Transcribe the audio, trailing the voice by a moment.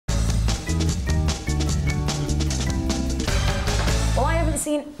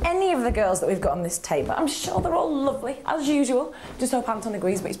seen any of the girls that we've got on this tape, but I'm sure they're all lovely, as usual. Just hope Anton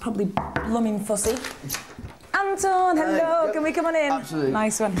agrees, but he's probably blooming fussy. Anton, hello, can we come on in? Absolutely.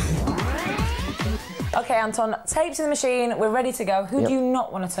 Nice one. OK, Anton, tapes in the machine, we're ready to go. Who do you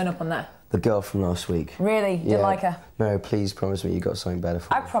not want to turn up on there? The girl from last week. Really? You didn't like her? No, please promise me you got something better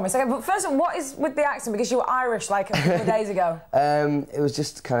for me. I promise. OK, but first, what is with the accent? Because you were Irish like a couple of days ago. It was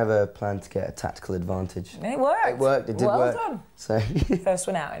just kind of a plan to get a tactical advantage. It worked. It worked, it did work. Well done. So. First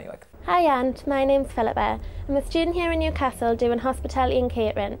one out, anyway. Hi Ant, my name's Philippa. I'm a student here in Newcastle doing hospitality and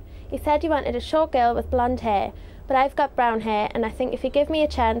catering. You said you wanted a short girl with blonde hair, but I've got brown hair and I think if you give me a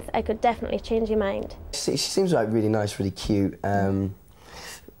chance, I could definitely change your mind. She seems like really nice, really cute.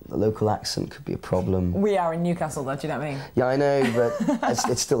 The local accent could be a problem. We are in Newcastle, though, do you know what I mean? Yeah, I know, but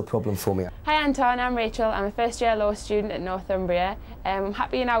it's still a problem for me. Hi Anton, I'm Rachel. I'm a first-year law student at Northumbria. I'm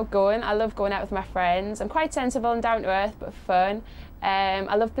happy and outgoing. I love going out with my friends. I'm quite sensible and down-to-earth, but fun.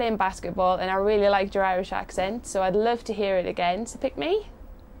 I love playing basketball and I really liked your Irish accent, so I'd love to hear it again, so pick me.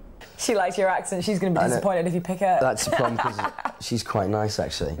 She likes your accent. She's going to be disappointed if you pick her. That's the problem, because she's quite nice,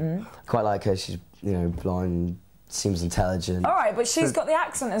 actually. I quite like her. She's, you know, blonde, seems intelligent. All right, but she's got the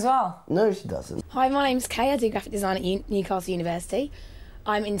accent as well. No, she doesn't. Hi, my name's Kay. I do graphic design at Newcastle University.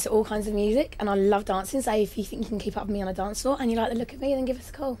 I'm into all kinds of music and I love dancing, so if you think you can keep up with me on a dance floor and you like the look of me, then give us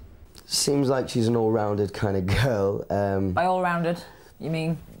a call. Seems like she's an all-rounded kind of girl. By all-rounded, you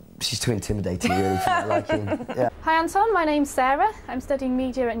mean? She's too intimidating, really, for my liking. Yeah. Hi Anton, my name's Sarah. I'm studying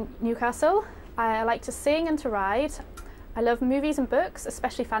media at Newcastle. I like to sing and to ride. I love movies and books,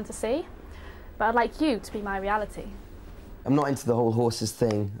 especially fantasy. But I'd like you to be my reality. I'm not into the whole horses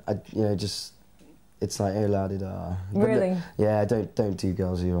thing. You know, just it's like oh la di da. Really? Yeah, don't do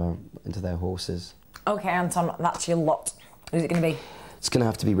girls who are into their horses. OK, Anton, that's your lot. Who's it going to be? It's going to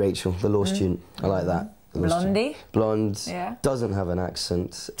have to be Rachel, the law student. I like that. Blondie? Blonde. Yeah. Doesn't have an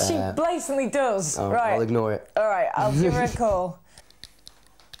accent. She blatantly does. Right. I'll ignore it. All right, I'll give her a call.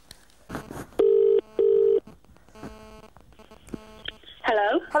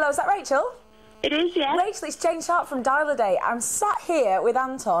 Hello? Hello, is that Rachel? It is, yes. Rachel, it's Jane Sharp from Dial a Day. I'm sat here with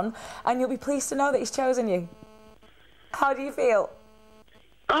Anton, and you'll be pleased to know that he's chosen you. How do you feel?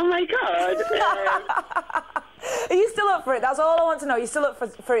 Oh, my God. Are you still up for it? That's all I want to know. Are you still up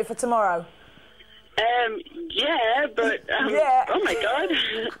for it for tomorrow? Yeah, but... yeah. Oh, my God.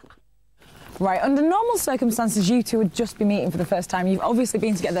 Right, under normal circumstances, you two would just be meeting for the first time. You've obviously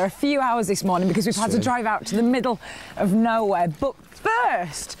been together a few hours this morning because we've had to drive out to the middle of nowhere. But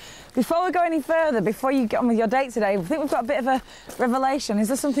first, before we go any further, before you get on with your date today, I think we've got a bit of a revelation. Is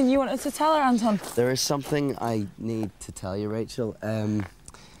there something you wanted to tell her, Anton? There is something I need to tell you, Rachel. I'm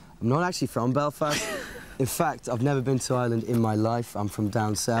not actually from Belfast. In fact, I've never been to Ireland in my life. I'm from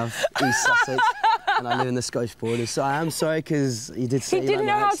down south, East Sussex, and I live in the Scottish border. So I am sorry, because you did say he didn't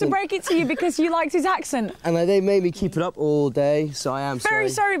know how to break it to you because you liked his accent. And they made me keep it up all day, so I am sorry. Very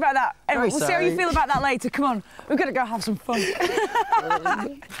sorry about that. Anyway, we'll see how you sorry. feel about that later. Come on, we've got to go have some fun.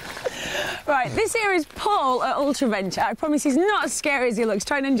 Right, this here is Paul at Ultraventure. I promise he's not as scary as he looks.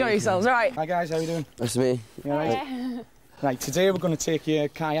 Try and enjoy yourselves, all right? Hi guys, how are you doing? Nice to meet you. You all right? Right, today we're going to take you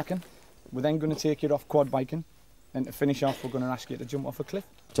kayaking. We're then going to take you off quad biking. And to finish off, we're going to ask you to jump off a cliff.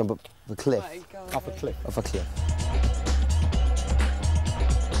 Jump up the cliff? Off a cliff. Off a cliff.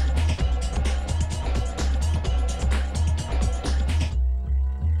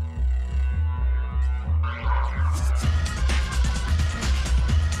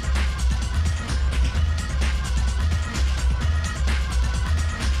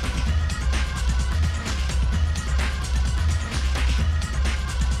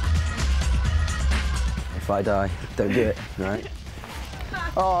 If I die, don't do it, right?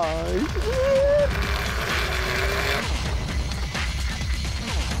 Oh.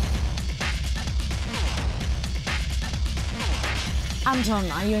 Anton,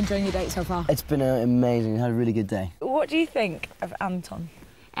 are you enjoying your date so far? It's been amazing. I had a really good day. What do you think of Anton?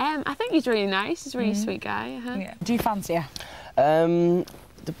 I think he's really nice. He's a really sweet guy. Yeah. Do you fancy her?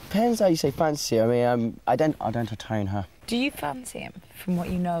 Depends how you say fancy. I mean, I don't attain her. Do you fancy him from what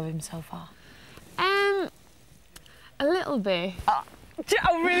you know of him so far? A little bit. I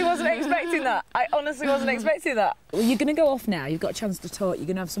really wasn't expecting that. I honestly wasn't expecting that. Well, you're going to go off now. You've got a chance to talk. You're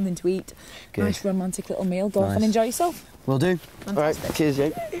going to have something to eat. Good. Nice romantic little meal. Go off and enjoy yourself. Will do. Fantastic. All right, cheers,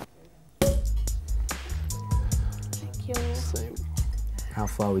 Jake. Thank you. So, how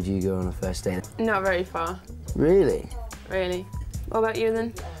far would you go on a first date? Not very far. Really? Really. What about you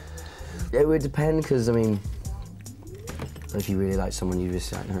then? It would depend, because, I mean, if you really like someone, you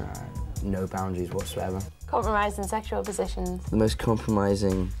just like, no boundaries whatsoever. Compromising sexual positions. The most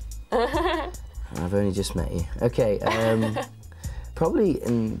compromising... I've only just met you. OK, Probably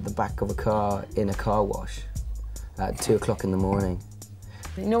in the back of a car in a car wash at 2 o'clock in the morning.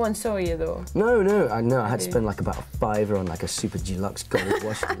 No one saw you though? No, I had to spend like about a £5 on like a super deluxe gold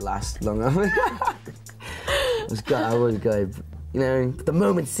wash to last long enough. I would go, you know, the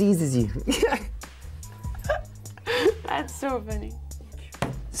moment seizes you. That's so funny.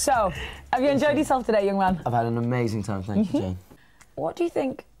 So, have you enjoyed yourself today, young man? I've had an amazing time, thank you, Jane. What do you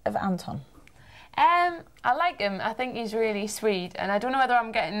think of Anton? I like him. I think he's really sweet, and I don't know whether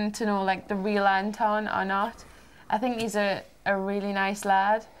I'm getting to know like the real Anton or not. I think he's a really nice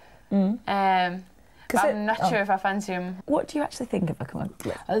lad. But I'm not sure if I fancy him. What do you actually think of her? Come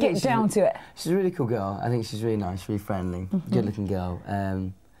on, get down to it. She's a really cool girl. I think she's really nice, really friendly, good-looking girl.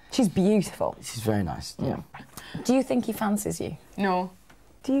 She's beautiful. She's very nice, yeah. Do you think he fancies you? No.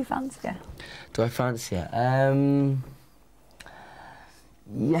 Do you fancy her? Do I fancy her?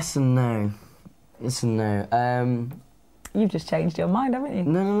 Yes and no. Yes and no. You've just changed your mind, haven't you?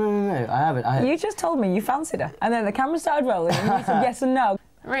 No, I haven't. You just told me you fancied her, and then the camera started rolling, and you said yes and no.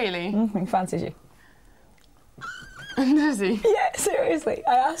 Really? He fancies you. Does he? Yeah, seriously.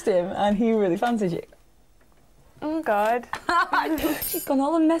 I asked him, and he really fancies you. Oh, God. She's gone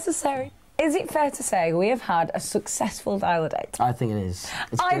all unnecessary. Is it fair to say we have had a successful dial a date? I think it is.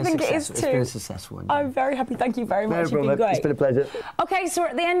 I think it is too. It's been a successful one. Yeah. I'm very happy. Thank you very much. No You've been great. It's been a pleasure. OK, so we're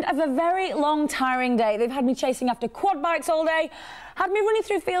at the end of a very long, tiring day. They've had me chasing after quad bikes all day, had me running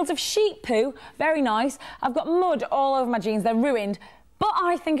through fields of sheep poo. Very nice. I've got mud all over my jeans. They're ruined. But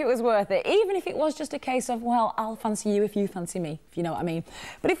I think it was worth it, even if it was just a case of, well, I'll fancy you if you fancy me, if you know what I mean.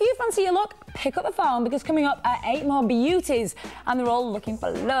 But if you fancy your look, pick up the phone, because coming up are 8 more beauties, and they're all looking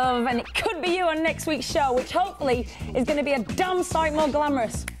for love, and it could be you on next week's show, which hopefully is going to be a damn sight more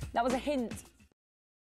glamorous. That was a hint.